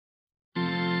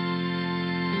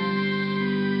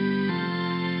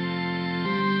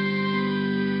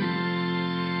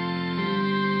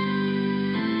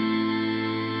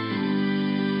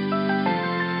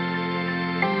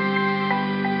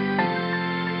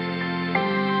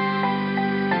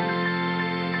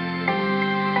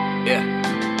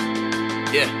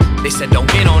Yeah, they said don't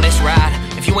get on this ride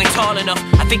if you ain't tall enough.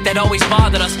 I think that always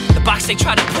bothered us. The box they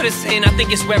try to put us in, I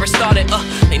think it's where it started.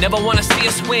 They never wanna see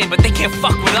us win, but they can't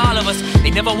fuck with all of us.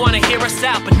 They never wanna hear us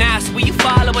out, but now it's will you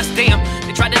follow us? Damn,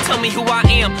 they tried to tell me who I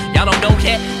am. Y'all don't know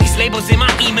yet. These labels in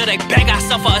my email, they beg I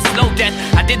suffer a slow death.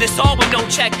 I did this all with no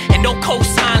check and no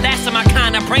cosign. Last of my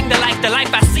kind, I bring the life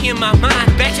I see in my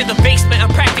mind. Back to the basement,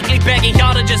 I'm practically begging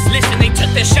y'all to just listen. They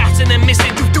took their shots and they're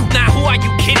missing. Now who are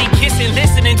you kidding? Kissing,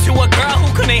 listening to a girl who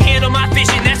couldn't handle my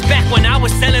vision. That's back when I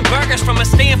was selling burgers from a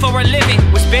stand for a living.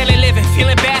 Was barely living,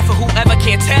 feeling bad for whoever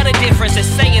can't tell the difference. They're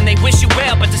saying they wish you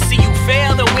well, but to see you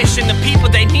fail, they're wishing. The people,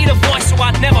 they need a voice, so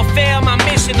I never fail my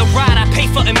mission. The ride I pay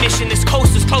for admission, this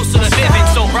coast is closer to living,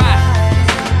 so ride.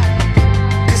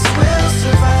 'Cause we'll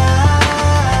survive,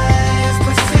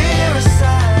 put fear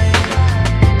aside.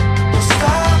 We'll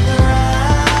stop the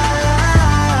ride,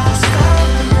 we'll stop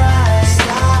the ride,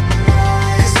 stop the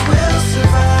ride. 'Cause we'll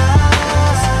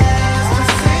survive, put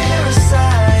fear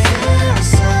aside,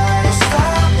 we'll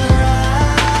stop the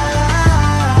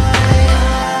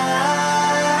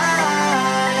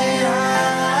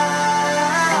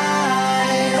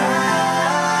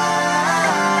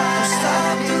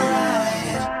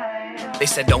They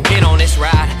said don't get on this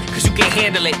ride, cause you can't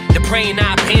handle it. They're praying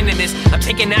I abandon this. I'm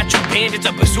taking out you bandits,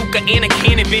 a bazooka and a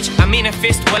cannon, bitch. I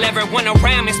manifest while everyone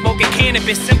around me smoking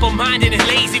cannabis. Simple-minded and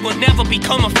lazy, will never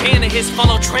become a fan of his.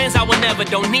 Follow trends I will never,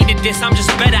 don't need it this. I'm just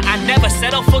better, I never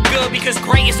settle for good, because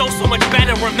great is oh so much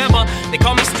better. Remember, they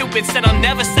call me stupid, said I'll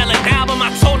never sell an album. I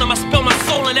told them I spill my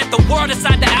soul and let the world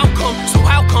decide the outcome. So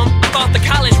how come I thought the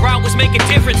college route was making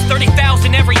difference?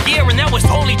 30,000 every year and that was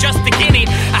only just beginning.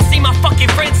 I see my fucking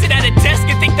friends sit at a desk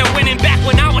and think they're winning. Back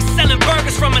when I was selling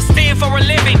burgers from a stand for a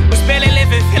living, was barely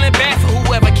living, feeling bad for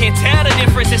whoever can't tell the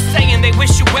difference. It's saying they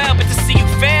wish you well, but to see you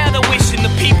fail, they're wishing. The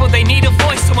people, they need a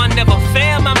voice, so I never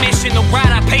fail my mission. The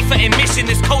ride I pay for admission,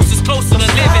 this coast is closer to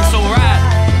living, so ride.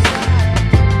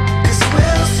 'Cause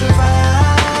we'll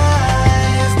survive,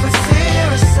 put fear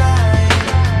aside.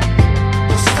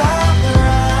 We'll stop the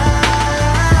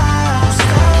ride, we'll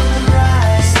stop the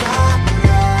ride, stop the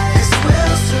ride. 'Cause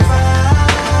we'll survive,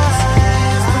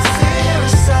 put fear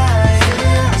aside,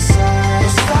 we'll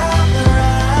stop the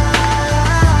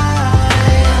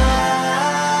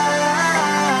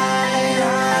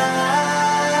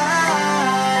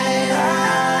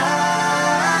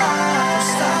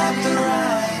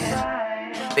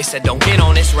They said don't get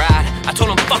on this ride. I told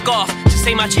them fuck off. Just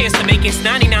say my chance to make it's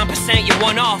 99% you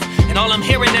one off. And all I'm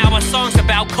hearing now are songs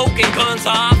about coke and guns.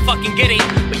 I fucking get it,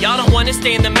 but y'all don't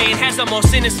understand. The man has a more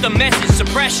sinister message.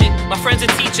 Suppression. My friend's a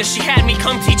teacher, she had me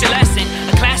come teach a lesson.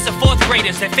 A class of 4th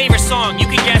graders, their favorite song, you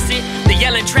can guess it. The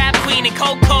yelling trap queen and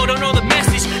Coco don't know the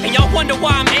message. And y'all wonder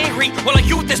why I'm angry. Well, a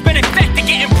youth that's been infected,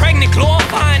 getting pregnant,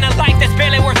 glorifying a life that's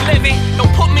barely worth living.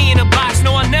 Don't put me in a box,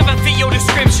 no, I'll never fit your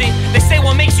description. They say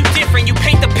what makes you different, you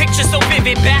paint the picture so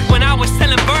vivid. Back when I was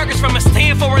selling burgers from a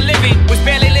stand for a living, was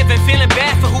barely living, feeling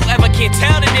bad for whoever can't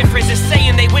tell the difference. It's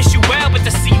saying they wish you well, but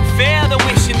to see you fail, they're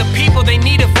wishing. The people, they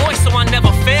need a voice, so I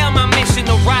never fail my mission.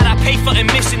 The ride I pay for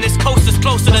admission, this coast is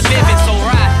closer to living, so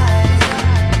ride.